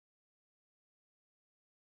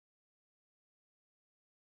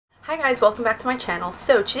Hi guys, welcome back to my channel.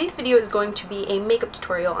 So today's video is going to be a makeup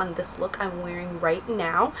tutorial on this look I'm wearing right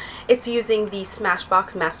now. It's using the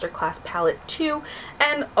Smashbox Master Class palette 2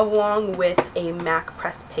 and along with a MAC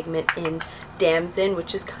Pressed Pigment in Damson,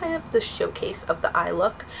 which is kind of the showcase of the eye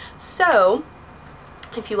look. So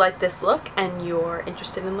if you like this look and you're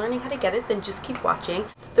interested in learning how to get it, then just keep watching.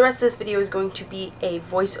 The rest of this video is going to be a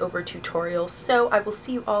voiceover tutorial, so I will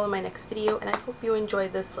see you all in my next video and I hope you enjoy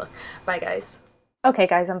this look. Bye guys. Okay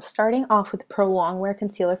guys, I'm starting off with Pro Longwear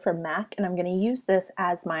Concealer from MAC, and I'm going to use this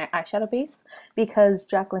as my eyeshadow base because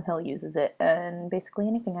Jaclyn Hill uses it, and basically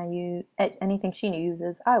anything she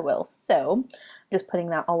uses, I will. So I'm just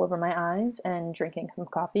putting that all over my eyes and drinking some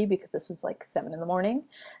coffee because this was like 7 in the morning.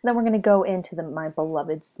 And then we're going to go into my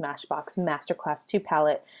beloved Smashbox Master Class 2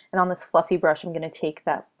 palette, and on this fluffy brush I'm going to take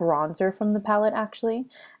that bronzer from the palette actually,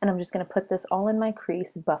 and I'm just going to put this all in my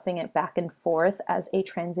crease, buffing it back and forth as a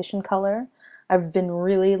transition color. I've been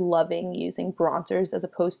really loving using bronzers as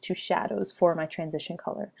opposed to shadows for my transition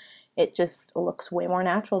color. It just looks way more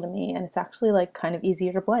natural to me, and it's actually like kind of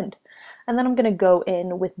easier to blend. And then I'm going to go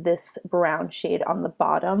in with this brown shade on the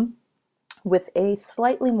bottom with a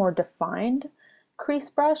slightly more defined crease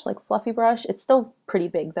brush, like fluffy brush. It's still pretty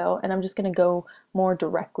big though, and I'm just going to go more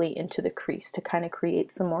directly into the crease to kind of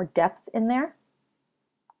create some more depth in there.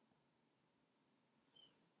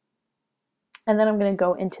 And then I'm going to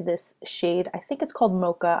go into this shade, I think it's called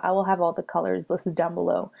Mocha. I will have all the colors listed down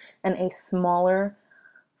below, and a smaller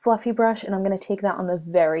fluffy brush, and I'm going to take that on the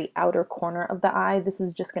very outer corner of the eye. This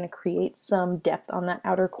is just going to create some depth on that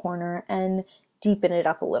outer corner and deepen it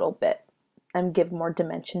up a little bit and give more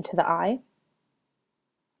dimension to the eye.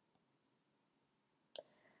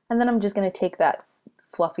 And then I'm just going to take that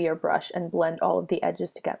fluffier brush and blend all of the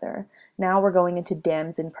edges together. Now we're going into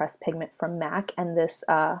Damson Pressed Pigment from MAC, and this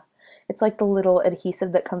it's like the little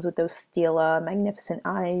adhesive that comes with those Stila Magnificent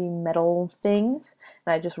Eye metal things,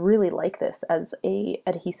 and I just really like this as a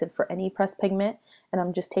adhesive for any pressed pigment. And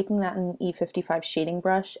I'm just taking that in an E55 shading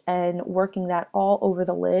brush and working that all over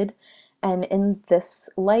the lid. And in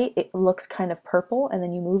this light it looks kind of purple, and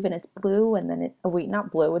then you move and it's blue, and then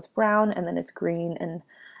not blue, it's brown, and then it's green, and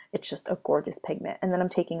it's just a gorgeous pigment. And then I'm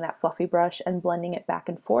taking that fluffy brush and blending it back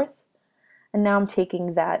and forth. And now I'm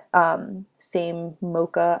taking that same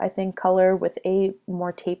Mocha, I think, color with a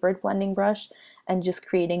more tapered blending brush and just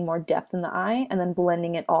creating more depth in the eye, and then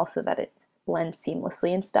blending it all so that it blends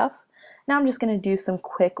seamlessly and stuff. Now I'm just going to do some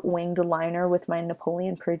quick winged liner with my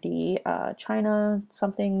Napoleon Perdis China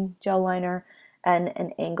something gel liner and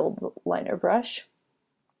an angled liner brush,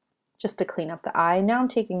 just to clean up the eye. Now I'm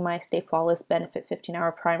taking my Stay Flawless Benefit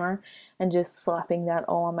 15-Hour Primer and just slapping that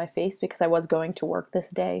all on my face because I was going to work this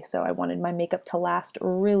day, so I wanted my makeup to last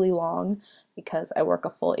really long because I work a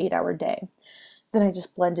full 8-hour day. Then I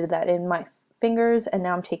just blended that in my fingers, and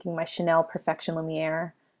now I'm taking my Chanel Perfection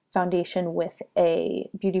Lumiere foundation with a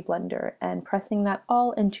beauty blender and pressing that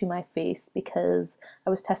all into my face because I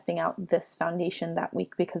was testing out this foundation that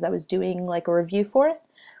week because I was doing like a review for it,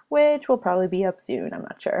 which will probably be up soon, I'm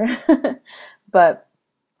not sure. But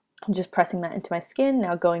I'm just pressing that into my skin.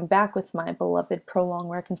 Now going back with my beloved Pro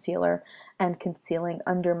Longwear Concealer and concealing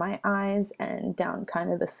under my eyes and down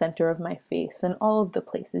kind of the center of my face and all of the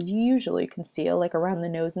places you usually conceal, like around the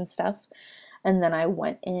nose and stuff. And then I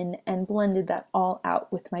went in and blended that all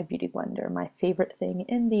out with my beauty blender, my favorite thing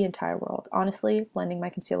in the entire world. Honestly, blending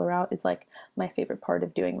my concealer out is like my favorite part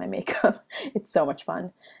of doing my makeup. It's so much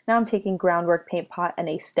fun. Now I'm taking Groundwork paint pot and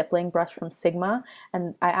a stippling brush from Sigma,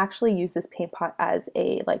 and I actually use this paint pot as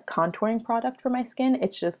a like contouring product for my skin.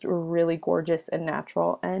 It's just really gorgeous and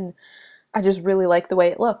natural, and I just really like the way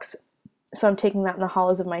it looks. So I'm taking that in the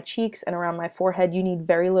hollows of my cheeks and around my forehead. You need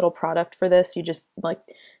very little product for this. You just like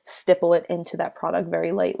stipple it into that product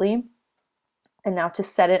very lightly. And now to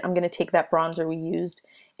set it, I'm going to take that bronzer we used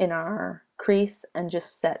in our crease and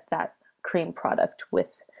just set that cream product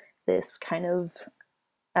with this kind of,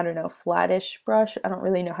 I don't know, flattish brush. I don't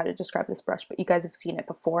really know how to describe this brush, but you guys have seen it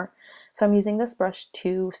before. So I'm using this brush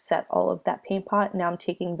to set all of that paint pot. Now I'm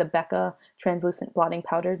taking the Becca translucent blotting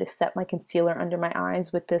powder to set my concealer under my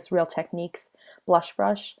eyes with this Real Techniques blush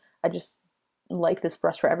brush. I just like this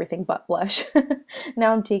brush for everything but blush.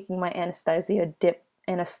 Now I'm taking my Anastasia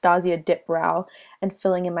dip brow and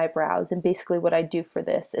filling in my brows, and basically what I do for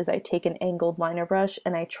this is I take an angled liner brush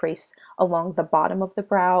and I trace along the bottom of the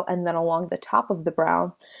brow and then along the top of the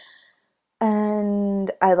brow, and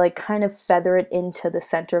I like kind of feather it into the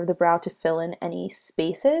center of the brow to fill in any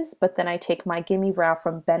spaces. But then I take my Gimme brow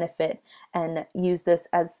from Benefit and use this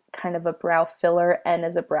as kind of a brow filler and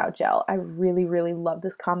as a brow gel. I really love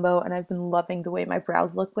this combo, and I've been loving the way my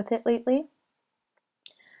brows look with it lately.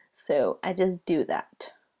 So I just do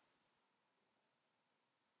that.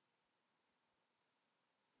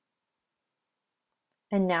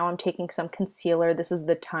 And now I'm taking some concealer. This is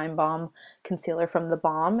the Time Bomb concealer from The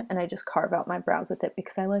Balm, and I just carve out my brows with it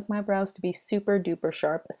because I like my brows to be super duper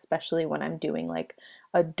sharp, especially when I'm doing like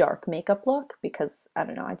a dark makeup look, because I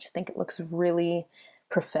don't know, I just think it looks really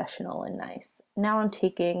professional and nice. Now I'm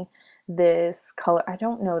taking this color, I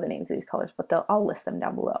don't know the names of these colors, but I'll list them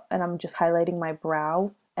down below, and I'm just highlighting my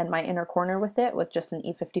brow and my inner corner with it with just an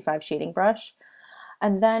E55 shading brush.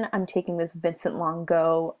 And then I'm taking this Vincent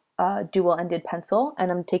Longo dual-ended pencil,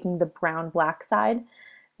 and I'm taking the brown-black side.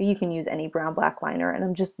 You can use any brown-black liner, and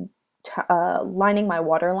I'm just lining my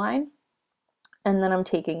waterline. And then I'm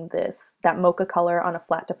taking that Mocha color on a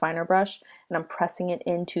flat definer brush, and I'm pressing it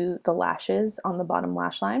into the lashes on the bottom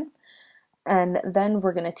lash line. And then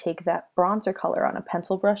we're going to take that bronzer color on a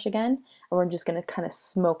pencil brush again, and we're just going to kind of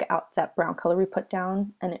smoke out that brown color we put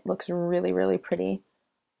down, and it looks really, really pretty.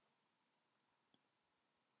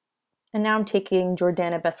 And now I'm taking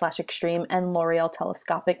Jordana Best Lash Extreme and L'Oreal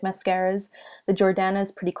Telescopic mascaras. The Jordana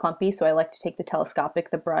is pretty clumpy, so I like to take the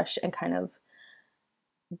Telescopic, the brush, and kind of,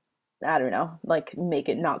 I don't know, like make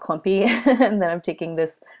it not clumpy. And then I'm taking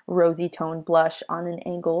this rosy toned blush on an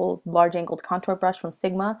large angled contour brush from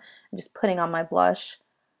Sigma, and just putting on my blush.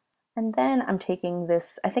 And then I'm taking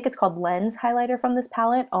this, I think it's called Lens highlighter from this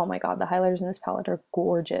palette. Oh my god, the highlighters in this palette are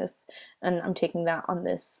gorgeous. And I'm taking that on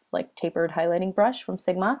this like tapered highlighting brush from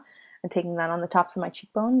Sigma, and taking that on the tops of my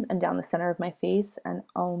cheekbones and down the center of my face. And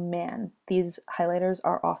oh man, these highlighters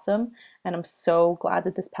are awesome. And I'm so glad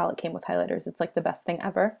that this palette came with highlighters. It's like the best thing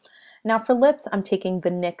ever. Now for lips, I'm taking the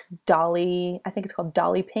NYX Dolly, I think it's called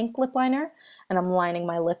Dolly Pink lip liner, and I'm lining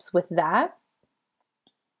my lips with that.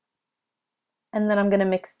 And then I'm going to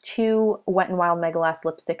mix two Wet n Wild Mega Last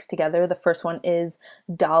lipsticks together. The first one is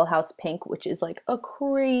Dollhouse Pink, which is like a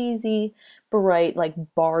crazy bright, like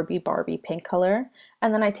Barbie pink color.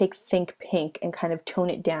 And then I take Think Pink and kind of tone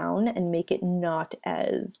it down and make it not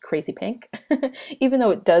as crazy pink. Even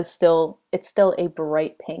though it's still a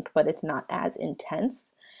bright pink, but it's not as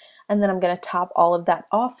intense. And then I'm going to top all of that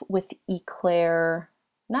off with Eclair,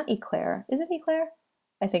 not Eclair, is it Eclair?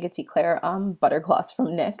 I think it's Eclair Butter Gloss from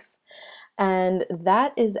NYX. And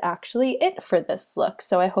that is actually it for this look.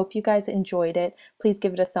 So I hope you guys enjoyed it. Please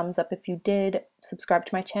give it a thumbs up if you did. Subscribe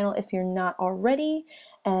to my channel if you're not already.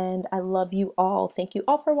 And I love you all. Thank you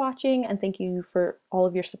all for watching, and thank you for all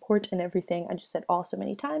of your support and everything. I just said all so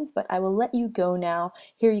many times, but I will let you go now.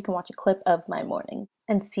 Here you can watch a clip of my morning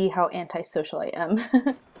and see how antisocial I am.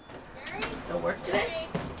 No work today?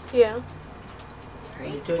 Yeah. Are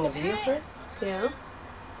you doing a video for us? Yeah.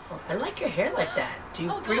 Oh, I like your hair like that. Do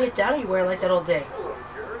you bring it down or you wear it like that all day?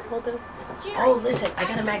 Hold it. Oh, listen, I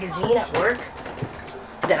got a magazine at work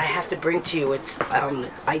that I have to bring to you. It's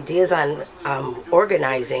ideas on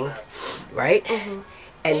organizing, right? Mm-hmm.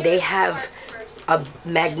 And they have a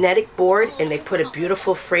magnetic board, and they put a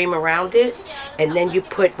beautiful frame around it, and then you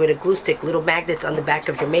put with a glue stick little magnets on the back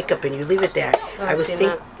of your makeup, and you leave it there. I've seen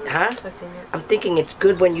that. Huh? I've seen it. I'm thinking it's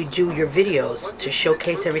good when you do your videos to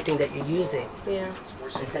showcase everything that you're using. Yeah.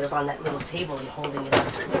 Instead of on that little table and holding it up.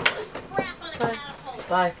 Bye.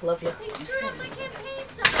 Bye. Love you. They screwed up my campaign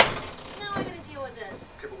signs. Now I gotta deal with this.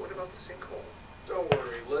 Okay, but what about the sinkhole? Don't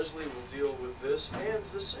worry, Leslie will deal with this and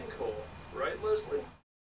the sinkhole. Right, Leslie?